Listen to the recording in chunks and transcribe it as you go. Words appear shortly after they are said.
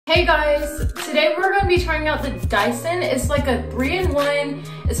Hey guys, today we're going to be trying out the Dyson. It's like a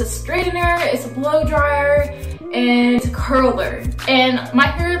 3-in-1. It's a straightener, it's a blow dryer, and it's a curler. And my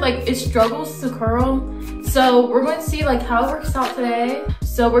hair, like, it struggles to curl. So we're going to see like how it works out today.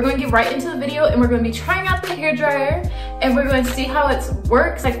 So we're going to get right into the video and we're going to be trying out the hair dryer and we're going to see how it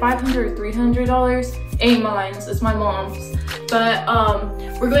works. Like $500 or $300. Ain't mine, it's my mom's. But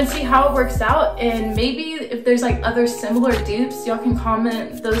we're going to see how it works out, and maybe if there's like other similar dupes, y'all can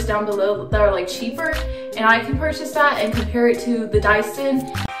comment those down below that are like cheaper, and I can purchase that and compare it to the Dyson.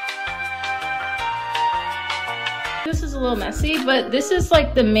 This is a little messy, but this is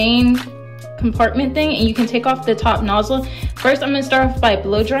like the main compartment thing, and you can take off the top nozzle. First, I'm going to start off by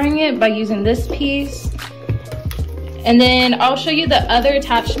blow drying it by using this piece. And then I'll show you the other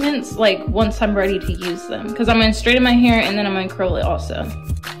attachments like once I'm ready to use them, because I'm going to straighten my hair and then I'm going to curl it also.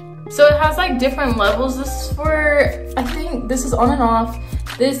 So it has like different levels. This is for, I think this is on and off.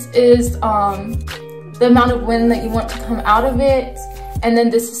 This is the amount of wind that you want to come out of it. And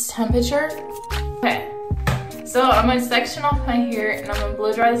then this is temperature. Okay, so I'm going to section off my hair and I'm going to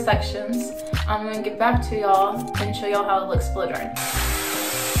blow dry the sections. I'm going to get back to y'all and show y'all how it looks blow dried.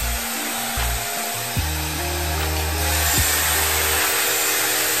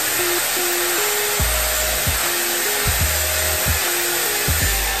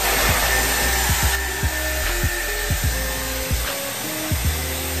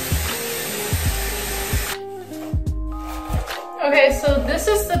 Okay, so this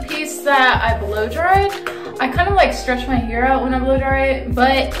is the piece that I blow dried. I kind of like stretch my hair out when I blow dry it,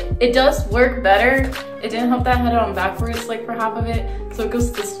 but it does work better. It didn't help that I had it on backwards like for half of it, so it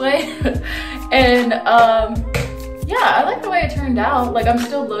goes this way. And yeah, I like the way it turned out. Like, I'm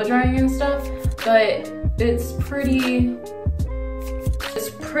still blow drying and stuff, but it's pretty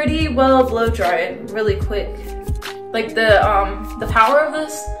well blow dried really quick. Like the power of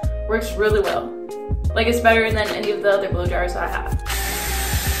this works really well. Like, it's better than any of the other blow dryers I have.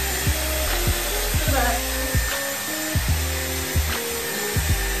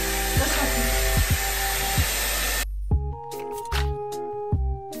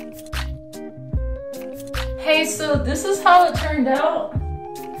 Hey, so this is how it turned out.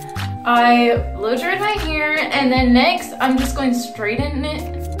 I blow dried my hair, and then next I'm just going to straighten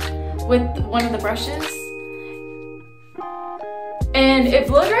it with one of the brushes. And it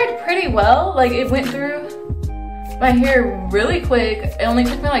blow dried pretty well. Like, it went through my hair really quick. It only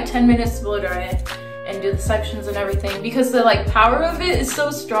took me like 10 minutes to blow dry it and do the sections and everything, because the like power of it is so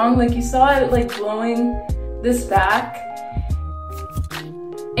strong. Like, you saw it like blowing this back.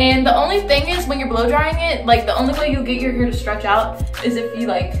 And the only thing is, when you're blow drying it, like, the only way you'll get your hair to stretch out is if you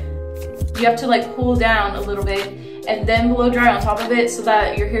have to like pull down a little bit and then blow dry on top of it, so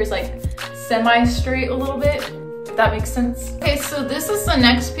that your hair's like semi-straight a little bit. If that makes sense. Okay, so this is the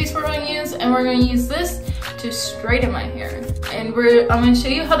next piece we're going to use, and we're going to use this to straighten my hair. And I'm going to show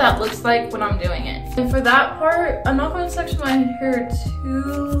you how that looks like when I'm doing it. And for that part, I'm not going to section my hair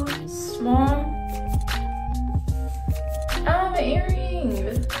too small. Ah, my earring.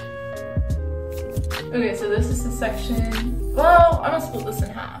 Okay, so this is the section. Well, I'm going to split this in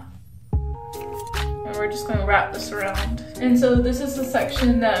half. And we're just going to wrap this around. And so this is the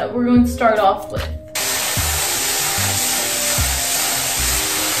section that we're going to start off with.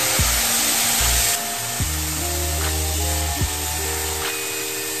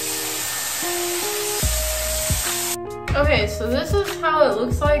 Okay, so this is how it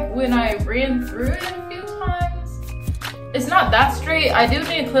looks like when I ran through it a few times. It's not that straight. I do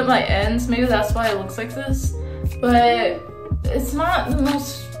need to clip my ends. Maybe that's why it looks like this. But it's not the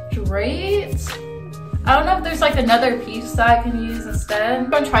most straight. I don't know if there's like another piece that I can use instead. I'm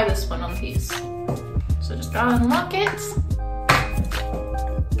gonna try this one on the piece. So just gotta unlock it.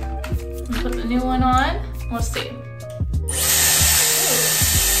 And put the new one on. Let's see.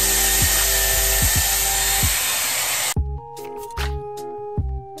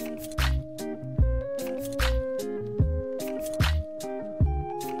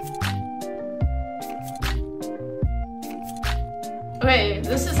 Okay,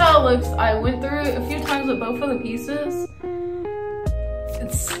 this is how it looks. I went through it a few times with both of the pieces.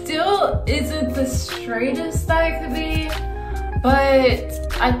 It still isn't the straightest that it could be,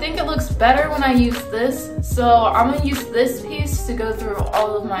 but I think it looks better when I use this. So I'm gonna use this piece to go through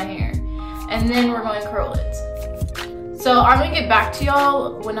all of my hair, and then we're going to curl it. So I'm gonna get back to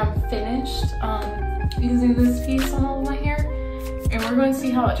y'all when I'm finished using this piece on all of my hair, and we're going to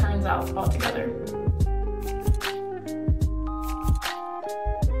see how it turns out all together.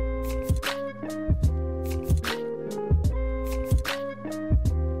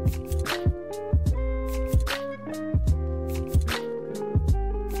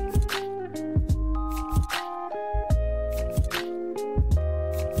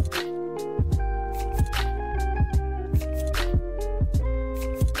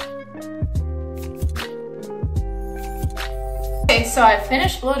 so I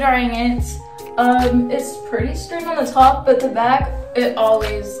finished blow drying it. It's pretty straight on the top, but the back, it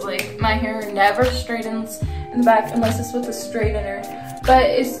always, like, my hair never straightens in the back unless it's with a straightener. But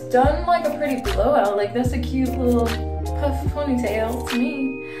it's done like a pretty blowout. Like, that's a cute little puff ponytail to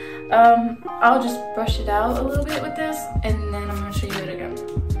me. I'll just brush it out a little bit with this, and then I'm gonna show you it again.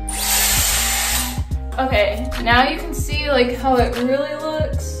 Okay, now you can see like how it really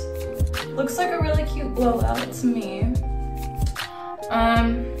looks. Looks like a really cute blowout to me.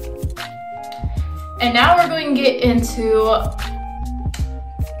 And now we're going to get into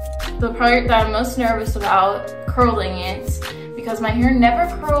the part that I'm most nervous about, curling it, because my hair never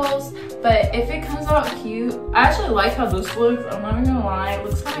curls, but if it comes out cute, I actually like how this looks, I'm not even gonna lie, it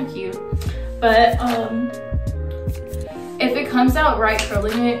looks kind of cute, but if it comes out right,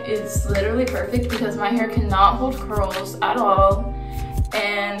 curling it is literally perfect because my hair cannot hold curls at all.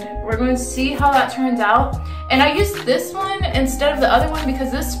 And we're going to see how that turns out. And I used this one instead of the other one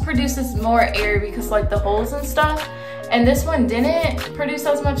because this produces more air because like the holes and stuff. And this one didn't produce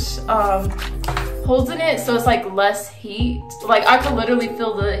as much holes in it, so it's like less heat. Like I could literally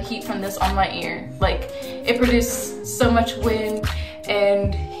feel the heat from this on my ear. Like it produced so much wind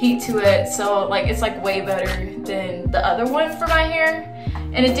and heat to it, so like it's like way better than the other one for my hair.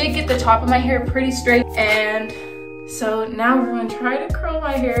 And it did get the top of my hair pretty straight. And so now we're going to try to curl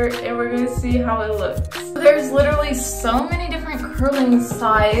my hair and we're going to see how it looks. There's literally so many different curling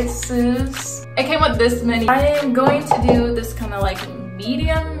sizes. It came with this many. I am going to do this kind of like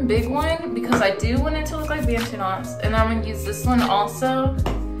medium big one because I do want it to look like bantu knots. And I'm going to use this one also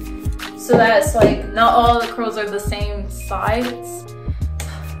so that it's like not all the curls are the same size.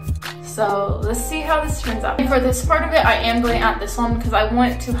 So let's see how this turns out. And for this part of it, I am going to add this one because I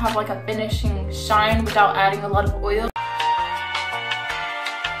want to have like a finishing shine without adding a lot of oil.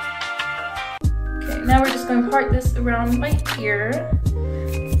 Okay, now we're just going to part this around my ear.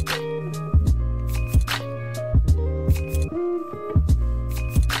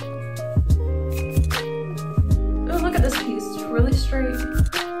 Oh, look at this piece, it's really straight.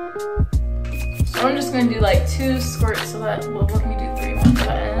 So I'm just going to do like 2 squirts so that we're going to do 3 on that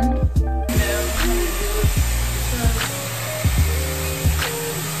end.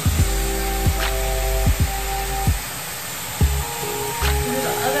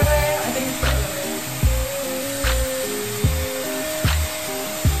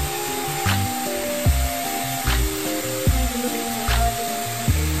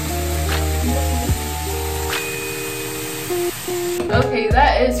 Okay,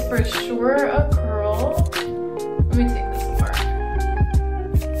 that is for sure a curl. Let me take this apart.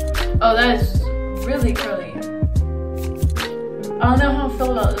 Oh, that is really curly. I don't know how I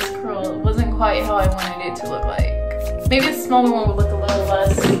feel about this curl. It wasn't quite how I wanted it to look like. Maybe a smaller one would look a little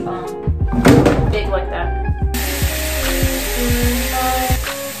less big like that.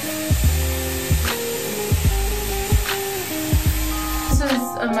 This is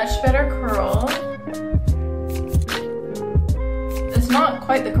a much better curl. Not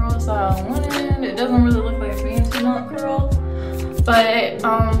quite the curls that I wanted. It doesn't really look like a bantu knot curl, but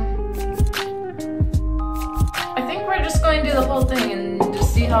I think we're just going to do the whole thing and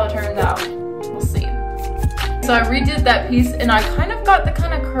just see how it turns out. We'll see. So I redid that piece and I kind of got the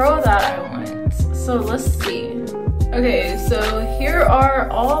kind of curl that I want. So let's see. Okay, so here are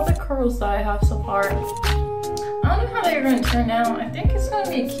all the curls that I have so far. I don't know how they're going to turn out. I think it's going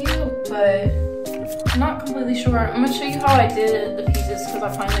to be cute, but I'm not completely sure. I'm going to show you how I did the pieces because I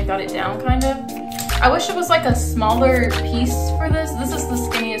finally got it down kind of. I wish it was like a smaller piece for this. This is the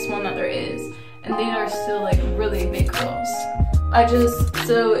skinniest one that there is. And these are still like really big curls.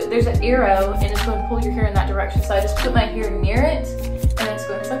 So there's an arrow and it's going to pull your hair in that direction. So I just put my hair near it and then it's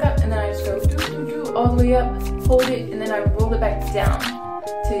going to suck up and then I just go all the way up, hold it, and then I roll it back down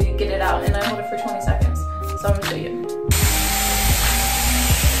to get it out. And I hold it for 20 seconds. So I'm going to show you.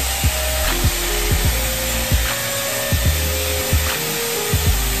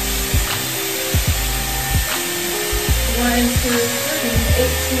 1, 2, 3,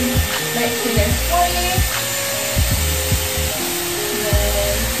 18, 19, and 20.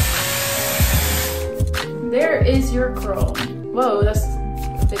 And then there is your curl. Whoa, that's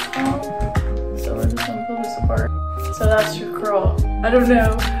a big curl. So we're just gonna pull this apart. So that's your curl. I don't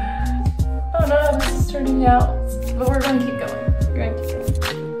know. I don't know how this is turning out, but we're gonna keep going. We're gonna keep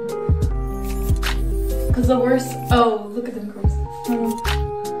going. Because the worst. Oh, look at them curls.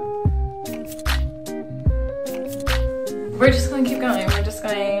 We're just gonna keep going. We're just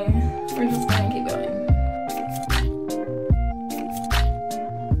gonna keep going.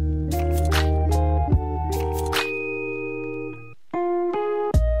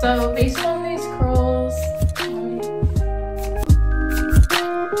 So based on these curls,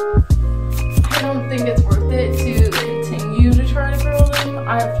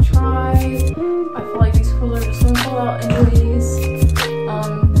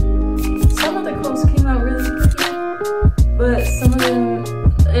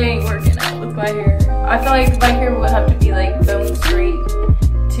 I feel like my hair would have to be like bone straight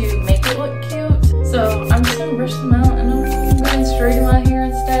to make it look cute. So I'm just gonna brush them out, and I'm gonna straighten my hair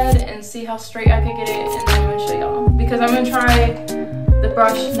instead and see how straight I can get it, and then I'm gonna show y'all. Because I'm gonna try the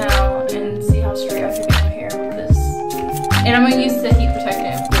brush now and see how straight I can get my hair with this. And I'm gonna use the heat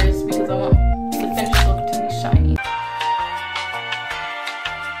protectant first because I want the finished look to be shiny.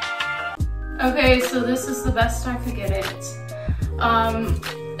 Okay, so this is the best I could get it.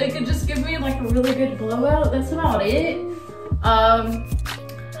 It could just give me like a really good blowout. That's about it.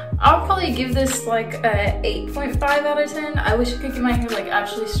 I'll probably give this like a 8.5 out of 10. I wish I could get my hair like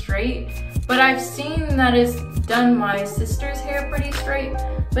actually straight, but I've seen that it's done my sister's hair pretty straight,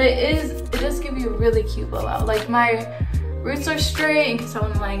 but it does give you a really cute blowout. Like my roots are straight in case I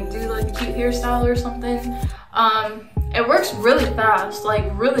want to like do like a cute hairstyle or something. It works really fast, like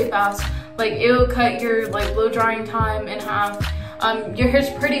really fast. Like it'll cut your like blow drying time in half. Your hair's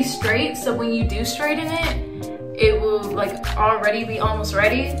pretty straight, so when you do straighten it, it will like already be almost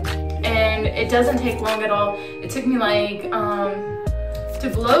ready, and it doesn't take long at all. It took me like to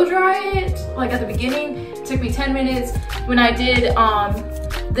blow dry it, like at the beginning, it took me 10 minutes. When I did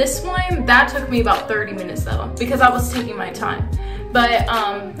this one, that took me about 30 minutes though, because I was taking my time. But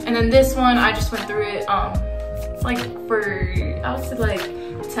and then this one, I just went through it like for, I would say like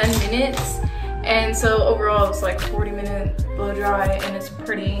 10 minutes. And so overall it's like 40-minute blow dry, and it's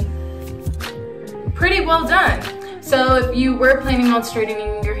pretty well done. So if you were planning on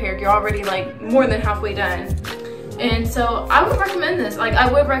straightening your hair, you're already like more than halfway done. And so I would recommend this. Like I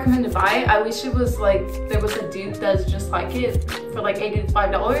would recommend to buy it. I wish it was like there was a dupe that's just like it for like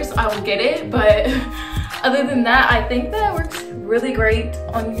 $85. I would get it, but other than that, I think that it works really great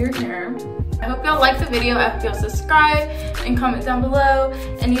on your hair. I hope y'all like the video. I hope y'all subscribe and comment down below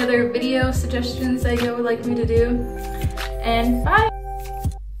any other video suggestions that y'all would like me to do. And bye!